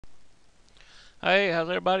Hey, how's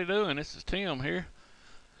everybody doing? This is Tim here.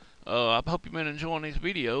 I hope you've been enjoying these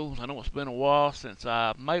videos. I know it's been a while since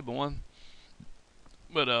I made one,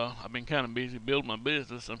 but I've been kind of busy building my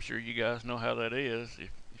business. I'm sure you guys know how that is.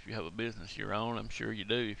 If you have a business you're on, I'm sure you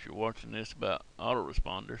do if you're watching this about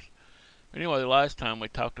autoresponders. Anyway, the last time we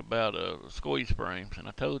talked about squeeze frames, and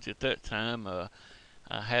I told you at that time I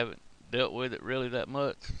haven't dealt with it really that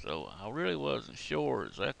much, so I really wasn't sure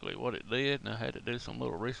exactly what it did, and I had to do some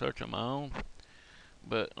little research on my own.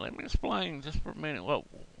 But let me explain just for a minute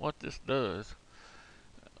what this does.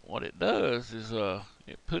 What it does is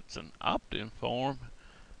it puts an opt-in form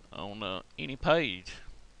on any page,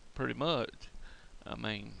 pretty much. I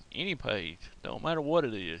mean, any page, don't matter what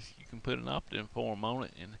it is, you can put an opt-in form on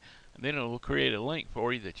it, and then it will create a link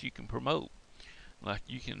for you that you can promote. Like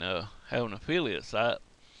you can have an affiliate site,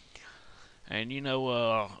 and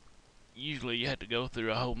usually you have to go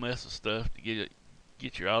through a whole mess of stuff to get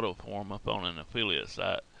your auto form up on an affiliate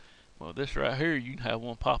site. Well, this right here, you can have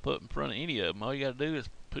one pop up in front of any of them. All you got to do is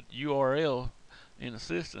put the URL in the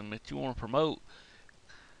system that you want to promote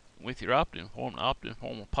with your opt-in form. The opt-in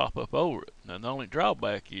form will pop up over it. Now, the only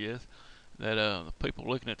drawback is that the people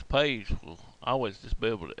looking at the page will always just be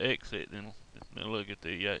able to exit and look at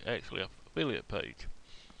the actually affiliate page.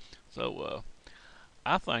 So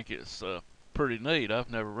I think it's pretty neat. I've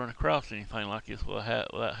never run across anything like this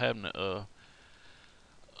without having to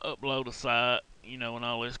upload a site, and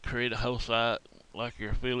all this, create a whole site like your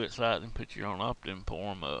affiliate site and put your own opt-in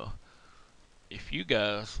form. If you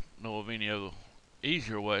guys know of any other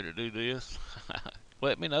easier way to do this,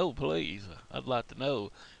 let me know, please. I'd like to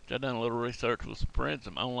know. I've done a little research with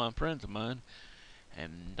some online friends of mine,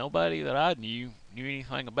 and nobody that I knew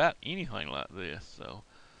anything about anything like this. So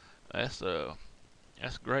that's a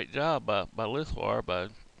great job by listwire by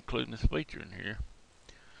including this feature in here.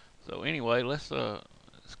 So anyway, let's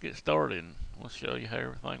get started and we'll show you how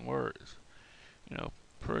everything works. You know,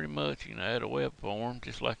 pretty much you can add a web form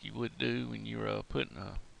just like you would do when you're putting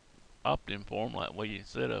a opt-in form like we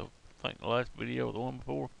said I think the last video or the one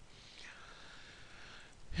before.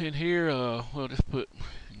 In here we'll just put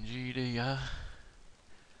GDI.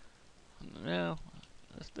 Now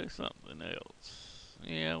let's do something else.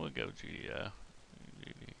 Yeah, we'll go GDI.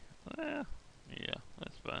 Well, yeah,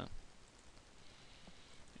 that's fine.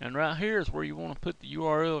 And right here is where you want to put the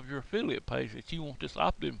URL of your affiliate page that you want this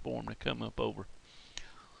opt-in form to come up over.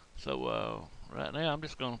 So right now I'm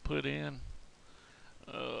just going to put in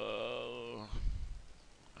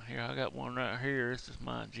here. I got one right here. This is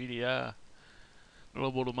my GDI,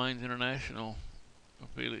 Global Domains International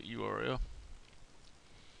affiliate URL.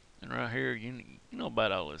 And right here, you know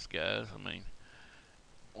about all this, guys. I mean,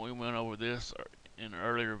 we went over this in an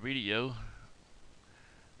earlier video.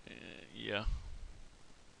 Yeah,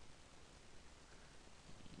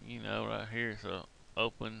 right here. So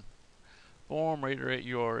open form redirect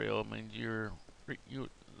URL means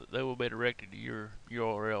they will be directed to your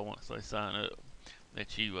URL once they sign up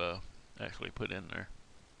that you actually put in there.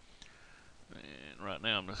 And right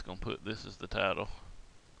now I'm just going to put this as the title.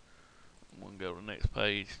 I'm going to go to the next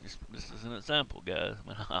page. This is an example, guys.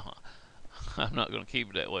 I'm not going to keep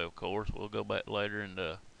it that way, of course. We'll go back later and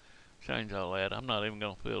change all that. I'm not even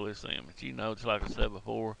going to fill this in. But just like I said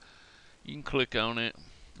before, you can click on it.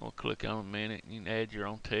 We'll click on it in a minute. You can add your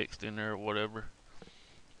own text in there or whatever.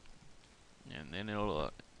 And then it'll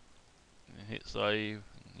hit save.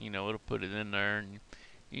 It'll put it in there. And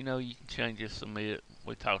you can change this, submit.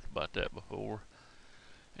 We talked about that before.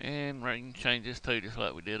 And right, you can change this too, just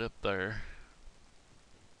like we did up there.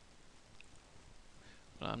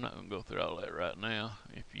 But I'm not going to go through all that right now.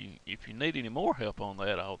 If you need any more help on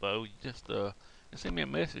that, although, you just send me a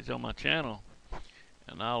message on my channel,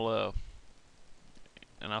 and I'll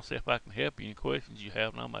see if I can help you. Any questions you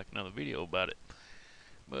have, and I'll make another video about it.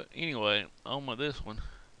 But anyway, on with this one,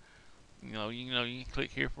 you can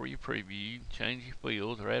click here for your preview, change your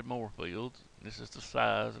fields or add more fields. This is the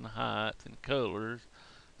size and the height and colors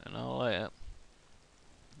and all that.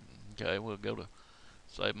 Okay, we'll go to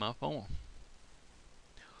save my form.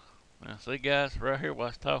 Now see, guys, right here what I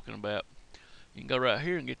was talking about, you can go right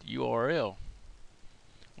here and get the URL.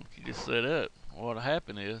 Once you just set up, what'll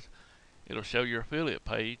happen is it'll show your affiliate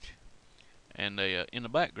page and in the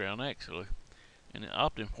background actually, and the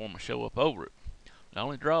opt-in form will show up over it. The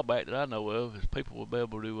only drawback that I know of is people will be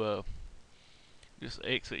able to just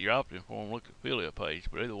exit your opt-in form and look at the affiliate page.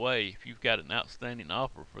 But either way, if you've got an outstanding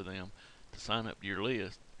offer for them to sign up to your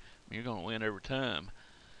list, you're going to win every time.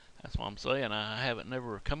 That's what I'm saying. I haven't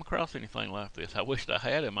never come across anything like this. I wished I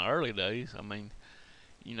had in my early days. I mean,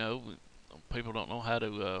 people don't know how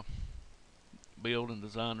to build and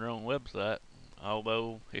design their own website.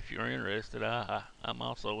 Although, if you're interested, I'm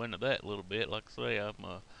also into that a little bit. Like I say, I'm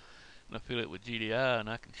an affiliate with GDI, and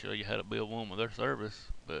I can show you how to build one with their service.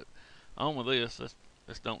 But on with this,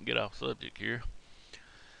 let's don't get off subject here.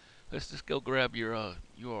 Let's just go grab your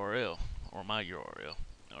URL, or my URL.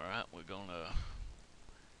 All right, we're gonna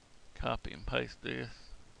copy and paste this.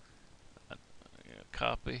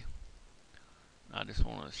 Copy. I just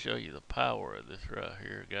want to show you the power of this right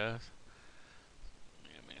here, guys.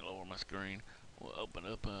 Let me lower my screen. We'll open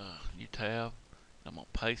up a new tab. I'm gonna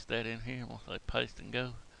paste that in here. I'm gonna say paste and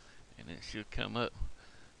go, and it should come up.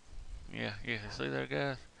 Yeah, you see there,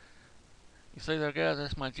 guys? You see there, guys?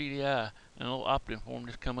 That's my GDI, and a little opt-in form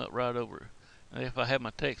just come up right over. And if I had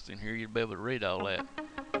my text in here, you'd be able to read all that.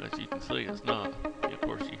 But as you can see, it's not. And of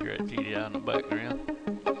course, you hear that GDI in the background.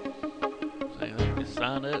 See there? Just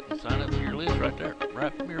sign up and sign up for your list right there,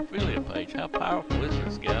 right from your affiliate page. How powerful is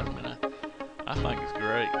this, guys? I mean, I think it's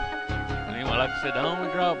great. And anyway, like I said, the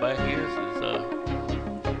only drawback is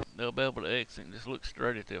they'll be able to exit and just look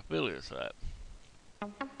straight at the affiliate site.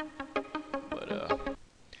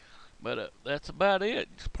 But that's about it.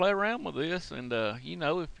 Just play around with this, and you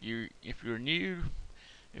know, if you're new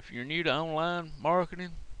to online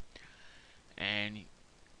marketing, and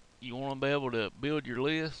you want to be able to build your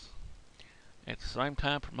list at the same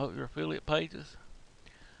time promote your affiliate pages,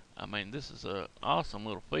 I mean, this is an awesome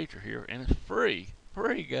little feature here, and it's free,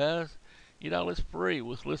 guys. Get all this free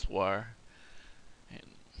with listwire,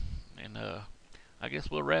 and I guess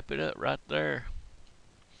we'll wrap it up right there.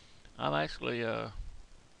 I'm actually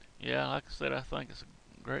yeah, like I said, I think it's a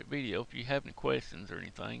great video. If you have any questions or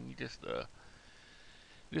anything, you just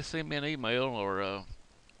send me an email or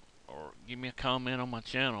give me a comment on my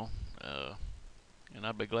channel, and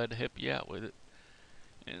I'd be glad to help you out with it.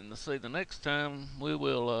 And let's see, the next time we'll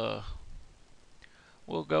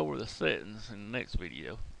go over the settings in the next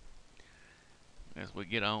video as we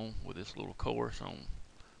get on with this little course on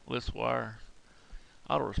listwire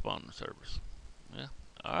autoresponder service. Yeah.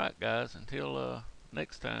 All right, guys. Until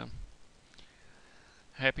next time,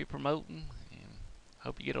 happy promoting, and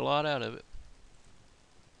hope you get a lot out of it.